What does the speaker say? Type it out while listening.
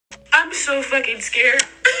I'm so fucking scared.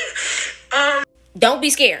 Don't be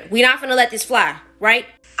scared. We're not gonna let this fly, right?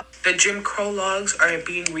 The Jim Crow laws are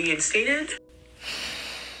being reinstated.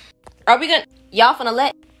 Are we gonna... Y'all finna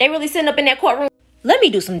let... They really sitting up in that courtroom? Let me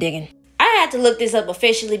do some digging. I had to look this up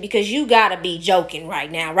officially because you gotta be joking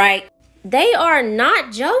right now, right? They are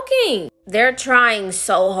not joking. They're trying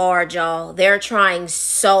so hard, y'all. They're trying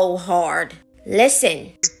so hard.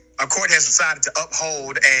 Listen. A court has decided to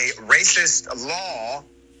uphold a racist law,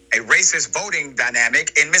 a racist voting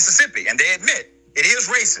dynamic in Mississippi. And they admit it is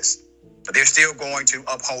racist, but they're still going to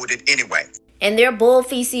uphold it anyway. And their bull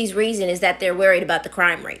feces reason is that they're worried about the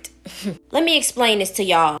crime rate. Let me explain this to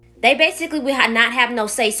y'all. They basically would not have no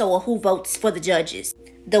say-so of who votes for the judges.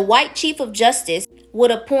 The white chief of justice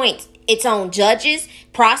would appoint its own judges,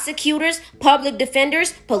 prosecutors, public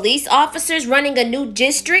defenders, police officers running a new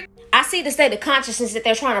district. I see the state of consciousness that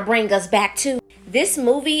they're trying to bring us back to. This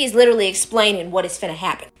movie is literally explaining what is finna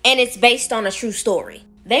happen. And it's based on a true story.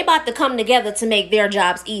 They about to come together to make their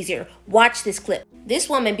jobs easier. Watch this clip. This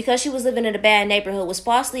woman, because she was living in a bad neighborhood, was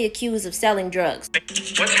falsely accused of selling drugs.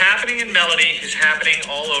 What's happening in Melody is happening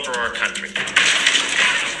all over our country.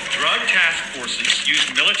 Drug task forces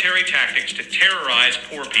use military tactics to terrorize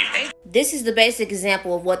poor people. This is the basic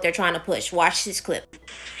example of what they're trying to push. Watch this clip.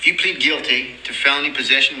 If you plead guilty to felony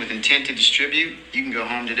possession with intent to distribute, you can go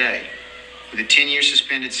home today with a 10-year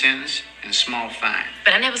suspended sentence and a small fine.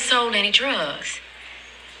 But I never sold any drugs.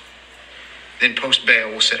 Then post bail,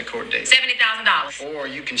 we'll set a court date. $70,000. Or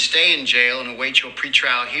you can stay in jail and await your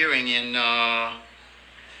pretrial hearing in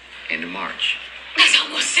into March. That's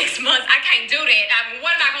almost 6 months. I can't do that. I mean,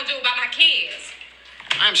 what am I going to do about my kids?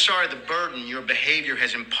 I'm sorry the burden your behavior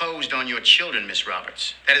has imposed on your children, Miss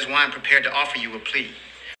Roberts. That is why I'm prepared to offer you a plea.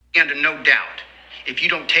 Under no doubt, if you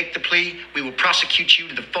don't take the plea, we will prosecute you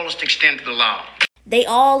to the fullest extent of the law. They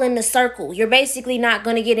all in the circle. You're basically not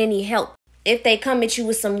going to get any help if they come at you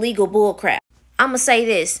with some legal bullcrap. I'm going to say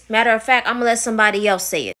this. Matter of fact, I'm going to let somebody else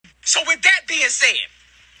say it. So with that being said,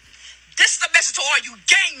 this is a message to all you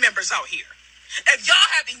gang members out here. If y'all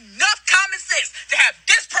have enough common sense to have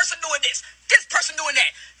this person doing this person doing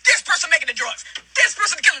that, this person making the drugs, this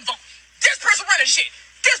person killing folks, this person running shit,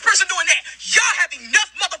 this person doing that, y'all have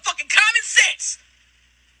enough motherfucking common sense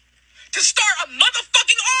to start a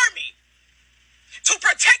motherfucking army to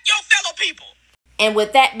protect your fellow people. And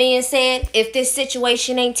with that being said, if this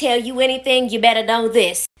situation ain't tell you anything, you better know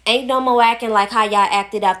this. Ain't no more acting like how y'all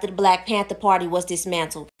acted after the Black Panther Party was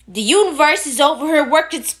dismantled. The universe is over here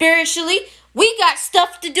working spiritually. We got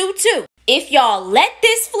stuff to do too. If y'all let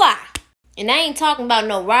this fly, and I ain't talking about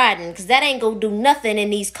no riding, because that ain't gonna do nothing in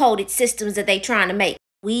these coded systems that they trying to make.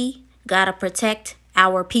 We gotta protect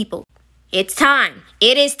our people. It's time.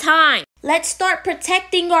 It is time. Let's start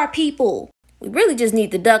protecting our people. We really just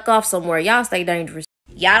need to duck off somewhere. Y'all stay dangerous.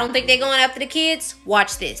 Y'all don't think they're going after the kids?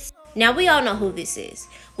 Watch this. Now, we all know who this is.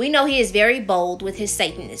 We know he is very bold with his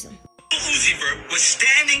Satanism. Vert was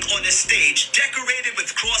standing on a stage decorated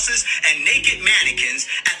with crosses and naked mannequins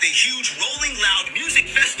at the huge Rolling Loud music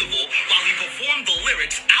festival while he performed the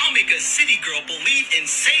lyrics, "I'll make a city girl believe in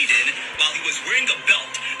Satan," while he was wearing a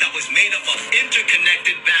belt that was made up of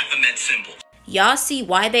interconnected Baphomet symbols. Y'all see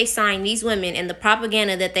why they sign these women and the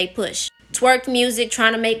propaganda that they push. Twerk music,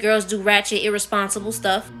 trying to make girls do ratchet, irresponsible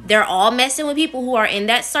stuff. They're all messing with people who are in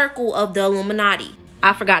that circle of the Illuminati.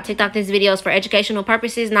 I forgot, TikTok this video is for educational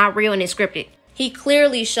purposes, not real and it's scripted. He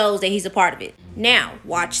clearly shows that he's a part of it. Now,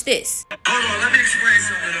 watch this. Hold on, let me explain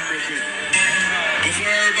something real quick. Before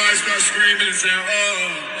everybody starts screaming and saying,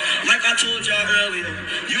 oh, like I told y'all earlier,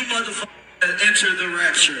 you motherfuckers enter the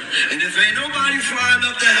rapture. And if ain't nobody flying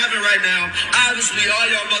up to heaven right now, obviously all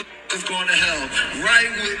y'all motherfuckers going to hell. Right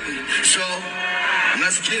with me. So,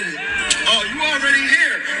 let's get it. Oh, you already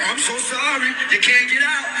here. I'm so sorry. You can't get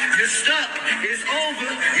out. You're stuck. It's over.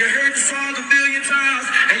 You heard the song a million times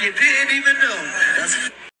and you didn't even know.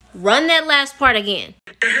 Run that last part again.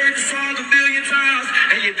 You heard the song a million times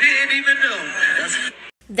and you didn't even know.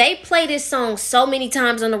 They play this song so many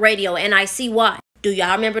times on the radio and I see why. Do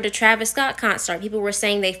y'all remember the Travis Scott concert? People were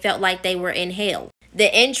saying they felt like they were in hell.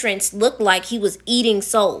 The entrance looked like he was eating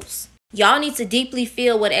souls. Y'all need to deeply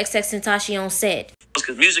feel what XXXTentacion said.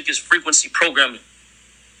 Because music is frequency programming.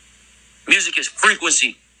 Music is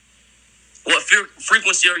frequency. What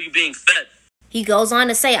frequency are you being fed? He goes on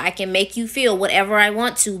to say, I can make you feel whatever I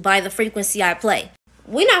want to by the frequency I play.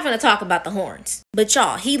 We're not going to talk about the horns. But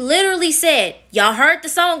y'all, he literally said, y'all heard the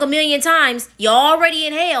song a million times. Y'all already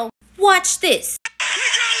in hell. Watch this.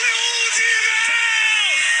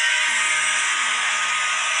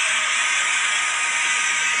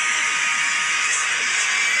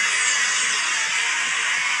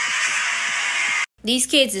 These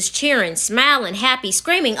kids is cheering, smiling, happy,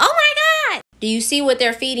 screaming, "Oh my God!" Do you see what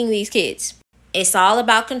they're feeding these kids? It's all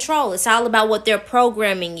about control. It's all about what they're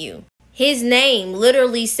programming you. His name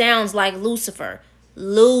literally sounds like Lucifer.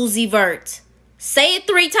 Vert. Say it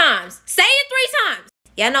 3 times. Say it 3 times.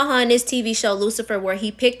 Y'all know how in this TV show Lucifer where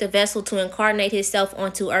he picked a vessel to incarnate himself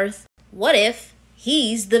onto earth? What if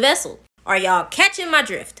he's the vessel? Are y'all catching my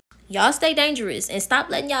drift? Y'all stay dangerous and stop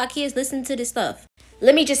letting y'all kids listen to this stuff.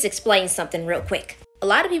 Let me just explain something real quick. A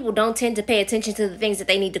lot of people don't tend to pay attention to the things that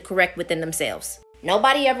they need to correct within themselves.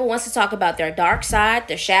 Nobody ever wants to talk about their dark side,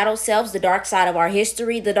 their shadow selves, the dark side of our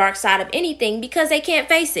history, the dark side of anything because they can't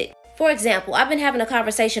face it. For example, I've been having a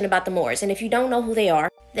conversation about the Moors, and if you don't know who they are,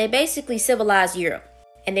 they basically civilized Europe.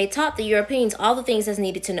 And they taught the Europeans all the things that's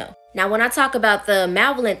needed to know. Now, when I talk about the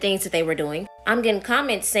malevolent things that they were doing, I'm getting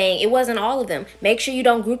comments saying it wasn't all of them. Make sure you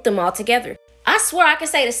don't group them all together. I swear I can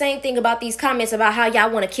say the same thing about these comments about how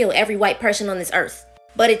y'all want to kill every white person on this earth.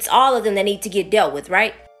 But it's all of them that need to get dealt with,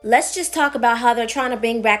 right? Let's just talk about how they're trying to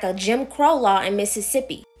bring back a Jim Crow law in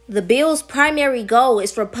Mississippi. The bill's primary goal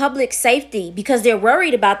is for public safety because they're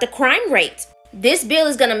worried about the crime rate. This bill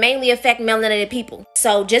is going to mainly affect melanated people.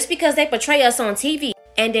 So just because they portray us on TV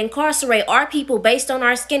and incarcerate our people based on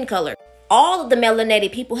our skin color, all of the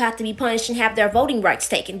melanated people have to be punished and have their voting rights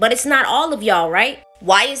taken. But it's not all of y'all, right?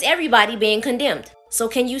 Why is everybody being condemned? So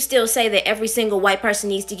can you still say that every single white person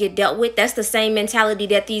needs to get dealt with? That's the same mentality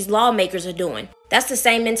that these lawmakers are doing. That's the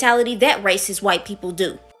same mentality that racist white people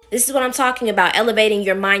do. This is what I'm talking about, elevating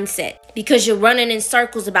your mindset, because you're running in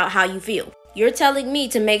circles about how you feel. You're telling me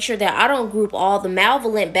to make sure that I don't group all the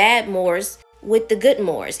malevolent bad Moors with the good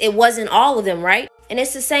Moors. It wasn't all of them, right? And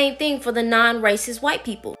it's the same thing for the non-racist white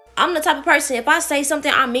people. I'm the type of person, if I say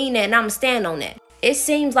something, I mean that and I'm stand on that. It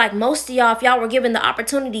seems like most of y'all, if y'all were given the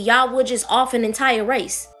opportunity, y'all would just off an entire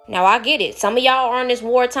race. Now, I get it. Some of y'all are on this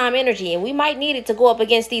wartime energy and we might need it to go up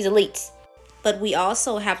against these elites. But we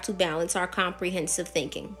also have to balance our comprehensive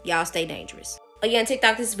thinking. Y'all stay dangerous. Again,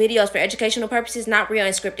 TikTok, this video is for educational purposes, not real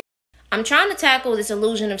and scripted. I'm trying to tackle this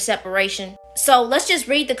illusion of separation. So let's just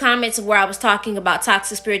read the comments of where I was talking about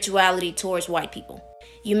toxic spirituality towards white people.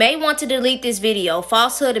 You may want to delete this video,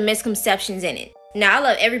 falsehood and misconceptions in it. Now, I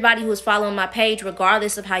love everybody who is following my page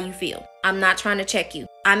regardless of how you feel. I'm not trying to check you.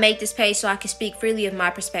 I made this page so I can speak freely of my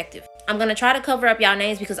perspective. I'm going to try to cover up y'all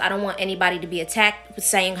names because I don't want anybody to be attacked with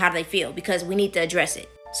saying how they feel because we need to address it.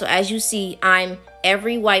 So as you see, I'm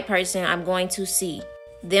every white person I'm going to see.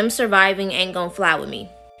 Them surviving ain't gonna fly with me.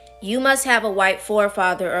 You must have a white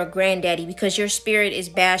forefather or granddaddy because your spirit is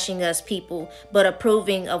bashing us people but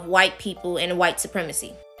approving of white people and white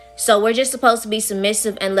supremacy. So we're just supposed to be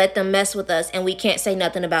submissive and let them mess with us and we can't say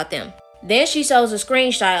nothing about them. Then she shows a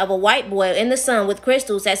screenshot of a white boy in the sun with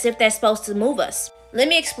crystals as if that's supposed to move us. Let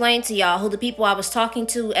me explain to y'all who the people I was talking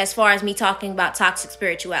to as far as me talking about toxic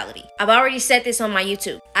spirituality. I've already said this on my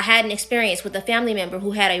YouTube. I had an experience with a family member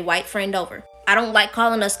who had a white friend over. I don't like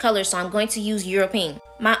calling us colors, so I'm going to use European.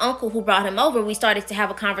 My uncle who brought him over, we started to have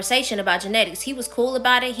a conversation about genetics. He was cool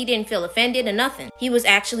about it. He didn't feel offended or nothing. He was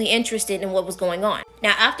actually interested in what was going on.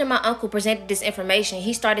 Now, after my uncle presented this information,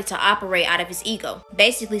 he started to operate out of his ego.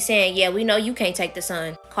 Basically saying, yeah, we know you can't take the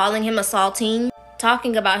son. Calling him a saltine.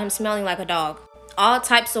 Talking about him smelling like a dog. All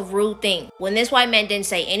types of rude things. When this white man didn't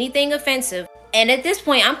say anything offensive. And at this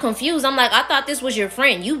point, I'm confused. I'm like, I thought this was your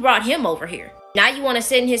friend. You brought him over here. Now you want to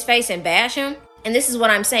sit in his face and bash him? And this is what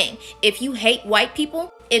I'm saying. If you hate white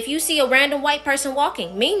people, if you see a random white person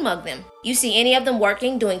walking, mean mug them. You see any of them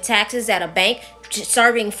working, doing taxes at a bank,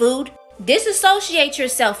 serving food, disassociate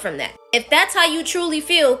yourself from that. If that's how you truly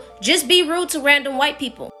feel, just be rude to random white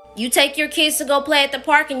people. You take your kids to go play at the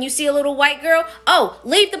park and you see a little white girl, oh,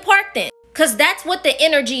 leave the park then. Because that's what the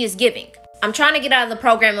energy is giving. I'm trying to get out of the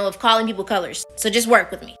program of calling people colors, so just work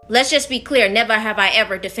with me. Let's just be clear, never have I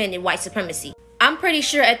ever defended white supremacy. I'm pretty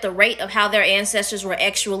sure at the rate of how their ancestors were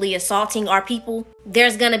actually assaulting our people,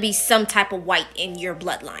 there's gonna be some type of white in your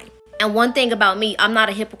bloodline. And one thing about me, I'm not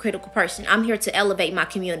a hypocritical person. I'm here to elevate my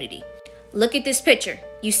community. Look at this picture.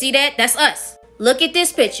 You see that? That's us. Look at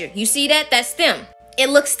this picture. You see that? That's them. It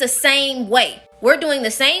looks the same way. We're doing the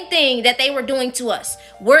same thing that they were doing to us.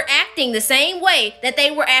 We're acting the same way that they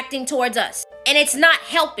were acting towards us. And it's not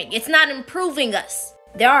helping. It's not improving us.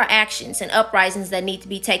 There are actions and uprisings that need to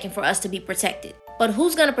be taken for us to be protected. But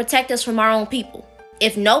who's going to protect us from our own people?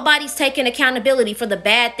 If nobody's taking accountability for the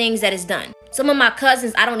bad things that is done. Some of my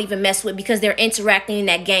cousins I don't even mess with because they're interacting in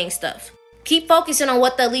that gang stuff. Keep focusing on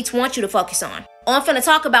what the elites want you to focus on. I'm finna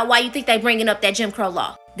talk about why you think they bringing up that Jim Crow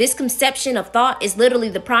law. This conception of thought is literally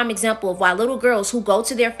the prime example of why little girls who go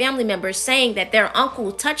to their family members saying that their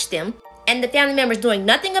uncle touched them and the family members doing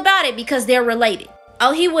nothing about it because they're related.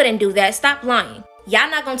 Oh, he wouldn't do that. Stop lying.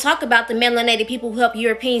 Y'all not gonna talk about the melanated people who help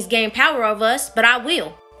Europeans gain power over us, but I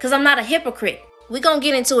will, cause I'm not a hypocrite. We gonna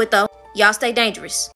get into it though. Y'all stay dangerous.